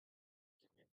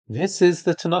This is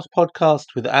the Tanakh podcast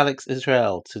with Alex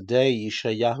Israel. Today,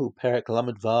 Yeshayahu Perek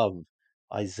Lamed Vav,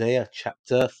 Isaiah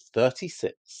chapter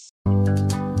 36. We're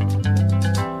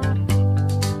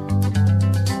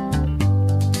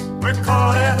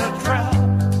caught in a trap.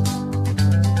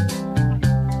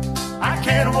 I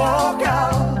can't walk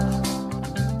out.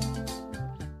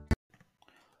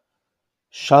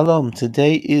 Shalom.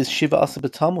 Today is Shiva Asar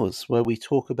B'Tammuz, where we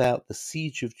talk about the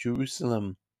siege of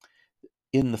Jerusalem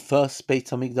in the first Beit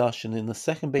HaMikdash, and in the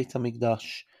second Beit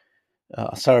HaMikdash.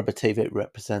 Asara B'Tevet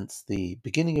represents the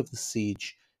beginning of the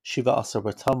siege. Shiva Asar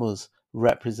B'Tammuz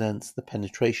represents the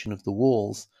penetration of the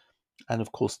walls. And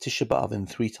of course, Tisha B'Av in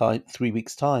 3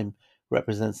 weeks' time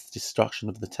represents the destruction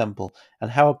of the temple. And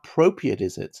how appropriate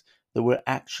is it that we're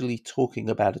actually talking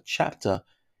about a chapter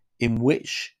in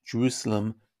which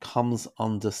Jerusalem comes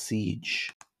under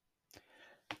siege?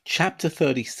 Chapter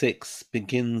 36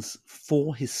 begins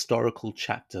 4 historical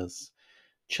chapters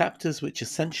which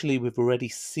essentially we've already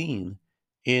seen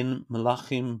in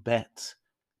Malachim Bet,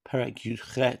 Perek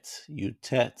Yudchet,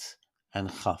 Yudtet,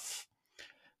 and Chaf.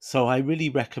 So I really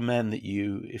recommend that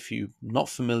you, if you're not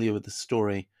familiar with the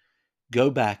story, go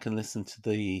back and listen to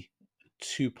the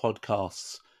 2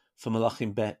 podcasts for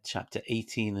Malachim Bet, chapter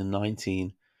 18 and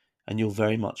 19, and you'll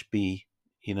very much be,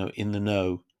 in the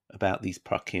know about these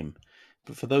prakim.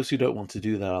 But for those who don't want to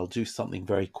do that, I'll do something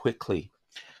very quickly.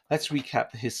 Let's recap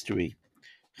the history.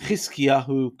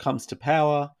 Chizkiyahu comes to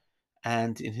power,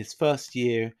 and in his first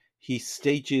year, he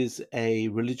stages a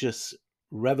religious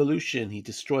revolution. He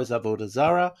destroys Avodah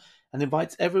Zarah and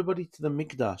invites everybody to the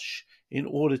Mikdash in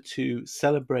order to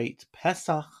celebrate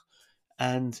Pesach,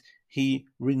 and he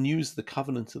renews the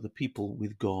covenant of the people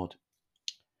with God.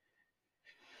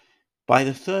 By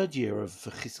the third year of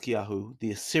Chizkiyahu,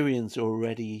 the Assyrians are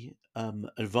already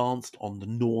advanced on the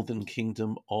northern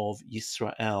kingdom of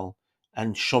Yisrael,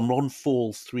 and Shomron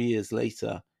falls 3 years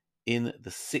later in the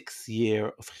 6th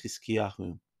year of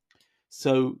Chizkiyahu.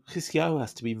 So Chizkiyahu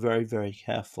has to be very, very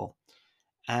careful.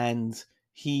 And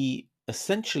he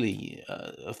essentially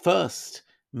first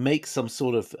makes some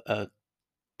sort of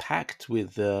pact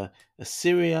with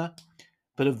Assyria,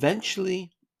 but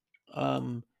eventually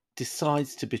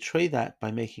decides to betray that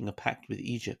by making a pact with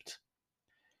Egypt.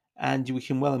 And we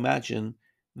can well imagine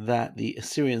that the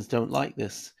Assyrians don't like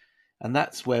this. And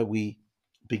that's where we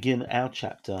begin our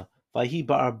chapter. Vayhi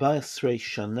ba'arba'esrei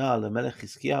shana lemelech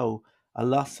Chizkiyahu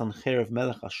Allah Sancherev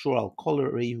melech Ashur al kol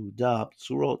Yehuda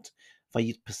b'tzurot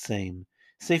vayitpasem.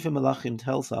 Sefer Malachim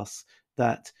tells us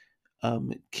that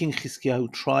King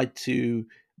Chizkiyahu tried to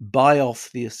buy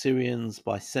off the Assyrians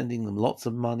by sending them lots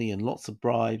of money and lots of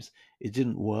bribes. It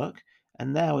didn't work.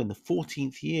 And now in the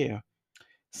 14th year,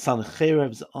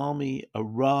 Sancherev's army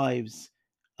arrives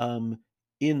in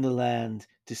the land,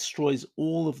 destroys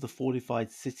all of the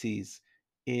fortified cities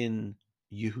in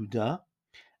Yehuda,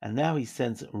 and now he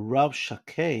sends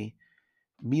Rav-Shakeh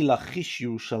mi Lachish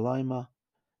Yerushalayma.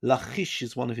 Lachish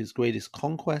is one of his greatest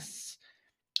conquests.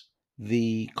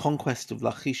 The conquest of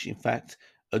Lachish, in fact,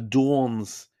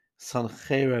 adorns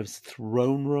Sancherev's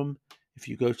throne room. If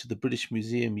you go to the British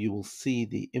Museum, you will see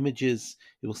the images,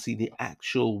 you will see the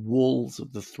actual walls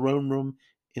of the throne room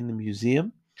in the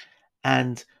museum.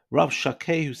 And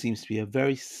Rav-Shakeh, who seems to be a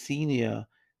very senior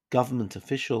government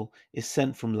official, is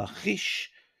sent from Lachish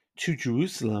to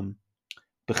Jerusalem,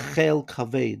 Bechel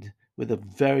Kaved, with a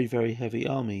very, very heavy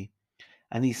army.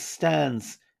 And he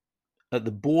stands at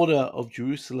the border of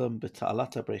Jerusalem,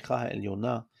 B'Ta'alat HaBrecha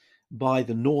Elyona, by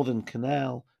the northern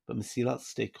canal, B'Mesilat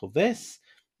Sde Koves,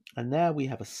 and now we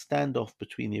have a standoff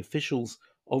between the officials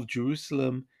of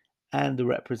Jerusalem and the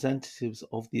representatives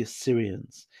of the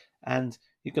Assyrians. And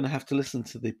you're going to have to listen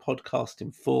to the podcast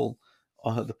in full,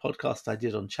 the podcast I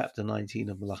did on chapter 19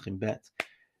 of Malachim Bet,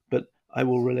 but I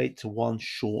will relate to one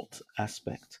short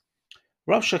aspect.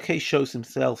 Rav-Shakeh shows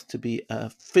himself to be a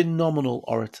phenomenal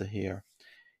orator here.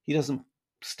 He doesn't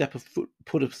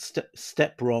put a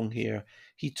step wrong here.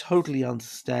 He totally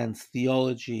understands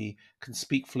theology, can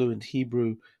speak fluent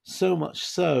Hebrew, so much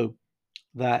so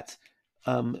that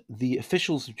the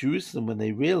officials of Jerusalem, when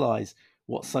they realize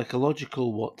what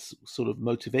psychological, what sort of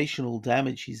motivational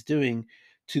damage he's doing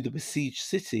to the besieged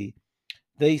city,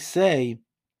 they say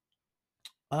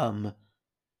to him,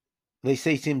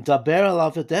 Daber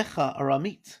al avadecha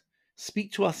aramit,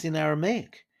 speak to us in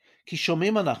Aramaic.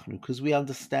 Because we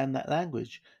understand that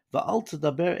language. Don't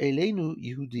speak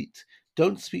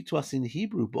to us in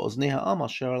Hebrew.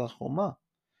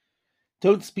 Don't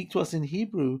speak to us in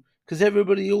Hebrew because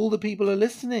all the people are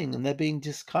listening and they're being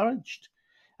discouraged.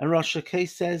 And Rav-Shakeh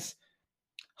says,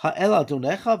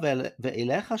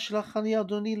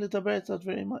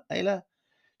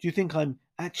 Do you think I'm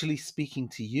actually speaking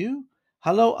to you?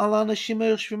 Hello, alana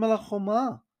shimer shvim ala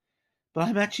choma. But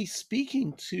I'm actually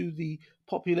speaking to the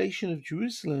population of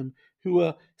Jerusalem who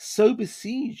are so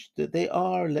besieged that they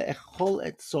are le'echol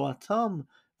et soatam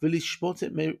v'lishbot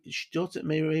et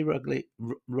merei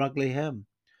raglehem.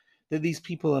 That these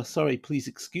people are, sorry, please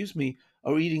excuse me,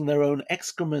 are eating their own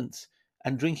excrement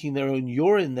and drinking their own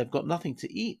urine. They've got nothing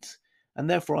to eat. And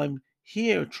therefore I'm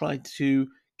here trying to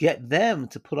get them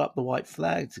to put up the white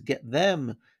flag, to get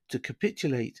them to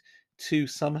capitulate, to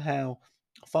somehow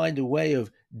find a way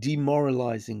of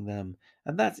demoralizing them.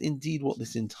 And that's indeed what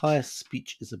this entire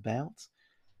speech is about.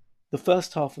 The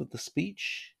first half of the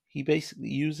speech, he basically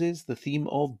uses the theme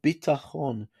of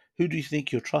bitachon. Who do you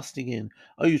think you're trusting in?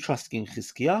 Are you trusting in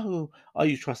Chizkiyahu? Are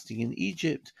you trusting in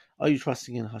Egypt? Are you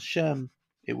trusting in Hashem?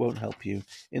 It won't help you.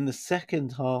 In the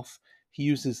second half, he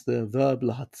uses the verb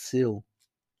lahatzil.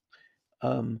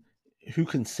 Who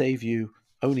can save you?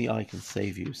 Only I can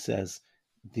save you, says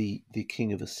the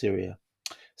king of Assyria.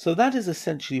 So that is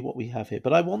essentially what we have here.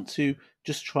 But I want to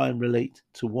just try and relate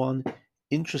to one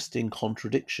interesting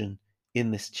contradiction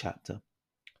in this chapter.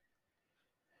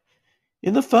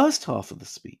 In the first half of the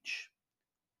speech,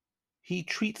 he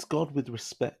treats God with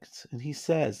respect, and he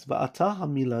says, "Va'ata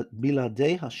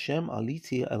miladei Hashem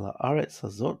aliti el haaretz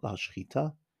hazot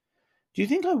la'ashchita." Do you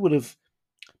think I would have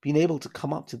been able to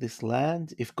come up to this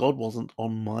land if God wasn't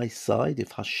on my side,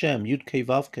 if Hashem, Yud-Kei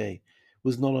Vav-Kei,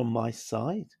 was not on my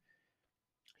side?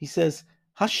 He says,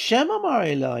 Hashem amar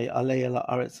elai alei el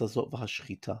haaretz hazot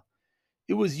v'hashchita.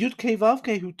 It was Yud-Kei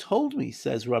Vav-Kei who told me,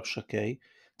 says Rav-Shakeh,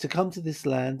 to come to this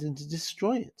land and to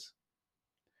destroy it.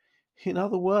 In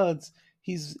other words,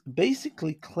 he's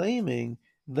basically claiming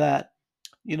that,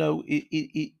 that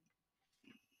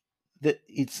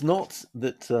it's not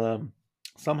that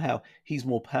somehow he's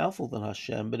more powerful than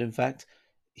Hashem, but in fact,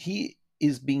 he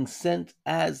is being sent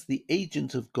as the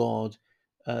agent of God,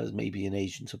 as maybe an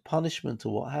agent of punishment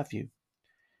or what have you.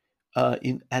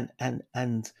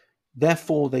 And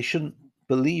therefore they shouldn't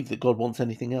believe that God wants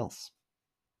anything else.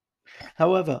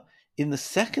 However, in the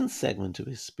second segment of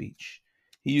his speech,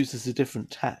 he uses a different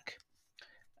tack,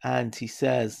 and he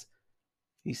says,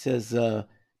 "Pen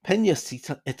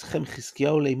yasita etchem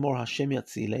Chizkiyahu leimor Hashem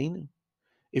yatzileinu."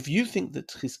 If you think that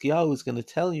Chizkiyahu is going to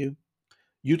tell you,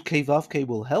 Yud-Kei Vav-Kei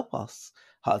will help us,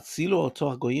 ha'atzilu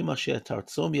oto hagoyim asher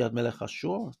tartzo miyad melech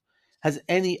Ashur. Has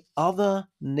any other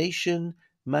nation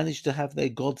managed to have their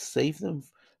God save them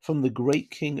from the great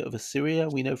king of Assyria?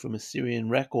 We know from Assyrian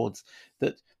records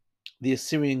that the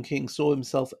Assyrian king saw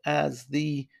himself as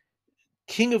the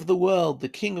king of the world, the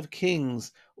king of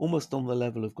kings, almost on the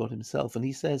level of God himself. And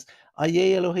he says,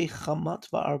 Ayeh Elohei Chamat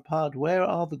va'Arpad, where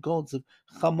are the gods of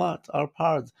Chamat,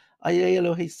 Arpad? Ayeh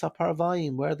Elohei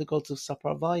Saparvayim, where are the gods of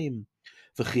Saparvayim?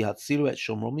 V'chi hatzilu et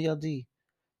Shomron miyadi.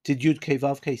 Did Yud-Kei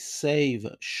Vav-Kei save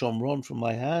Shomron from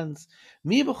my hands?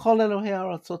 Mi b'chol Elohei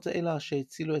ha'aratzot ha'ela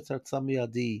she'etzilu et artzam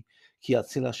miyadi, ki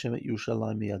yatzil Hashem et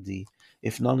Yerushalayim miyadi.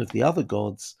 If none of the other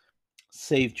gods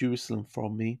saved Jerusalem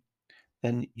from me,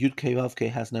 then Yud-Kei Vav-Kei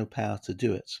has no power to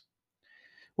do it.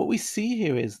 What we see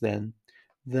here is then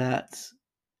that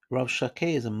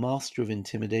Rav-Shakeh is a master of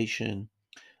intimidation,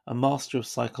 a master of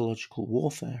psychological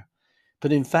warfare,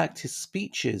 but in fact his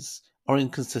speeches are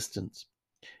inconsistent.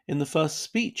 In the first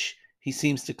speech, he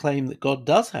seems to claim that God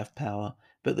does have power,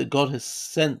 but that God has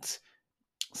sent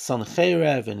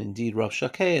Sancheirav and indeed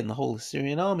Rav-Shakeh and the whole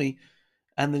Assyrian army,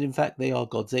 and that in fact they are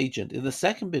God's agent. In the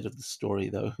second bit of the story,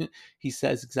 though, he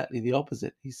says exactly the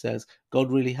opposite. He says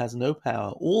God really has no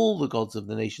power. All the gods of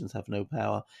the nations have no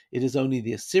power. It is only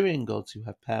the Assyrian gods who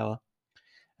have power.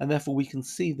 And therefore we can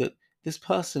see that this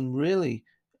person really,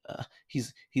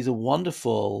 he's a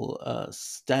wonderful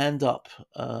stand-up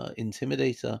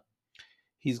intimidator.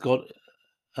 He's got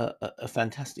a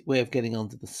fantastic way of getting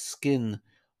under the skin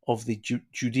of the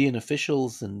Judean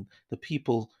officials and the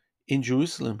people in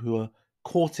Jerusalem who are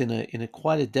caught in a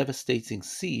quite a devastating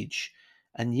siege.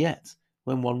 And yet,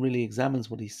 when one really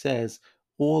examines what he says,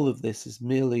 all of this is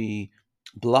merely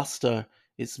bluster.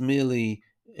 It's merely,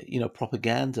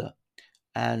 propaganda.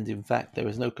 And in fact, there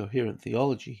is no coherent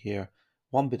theology here.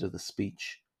 One bit of the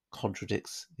speech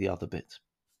contradicts the other bit.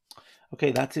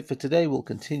 Okay, that's it for today. We'll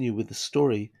continue with the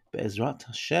story Be'ezrat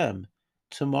Hashem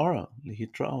tomorrow.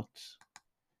 Lihitraot.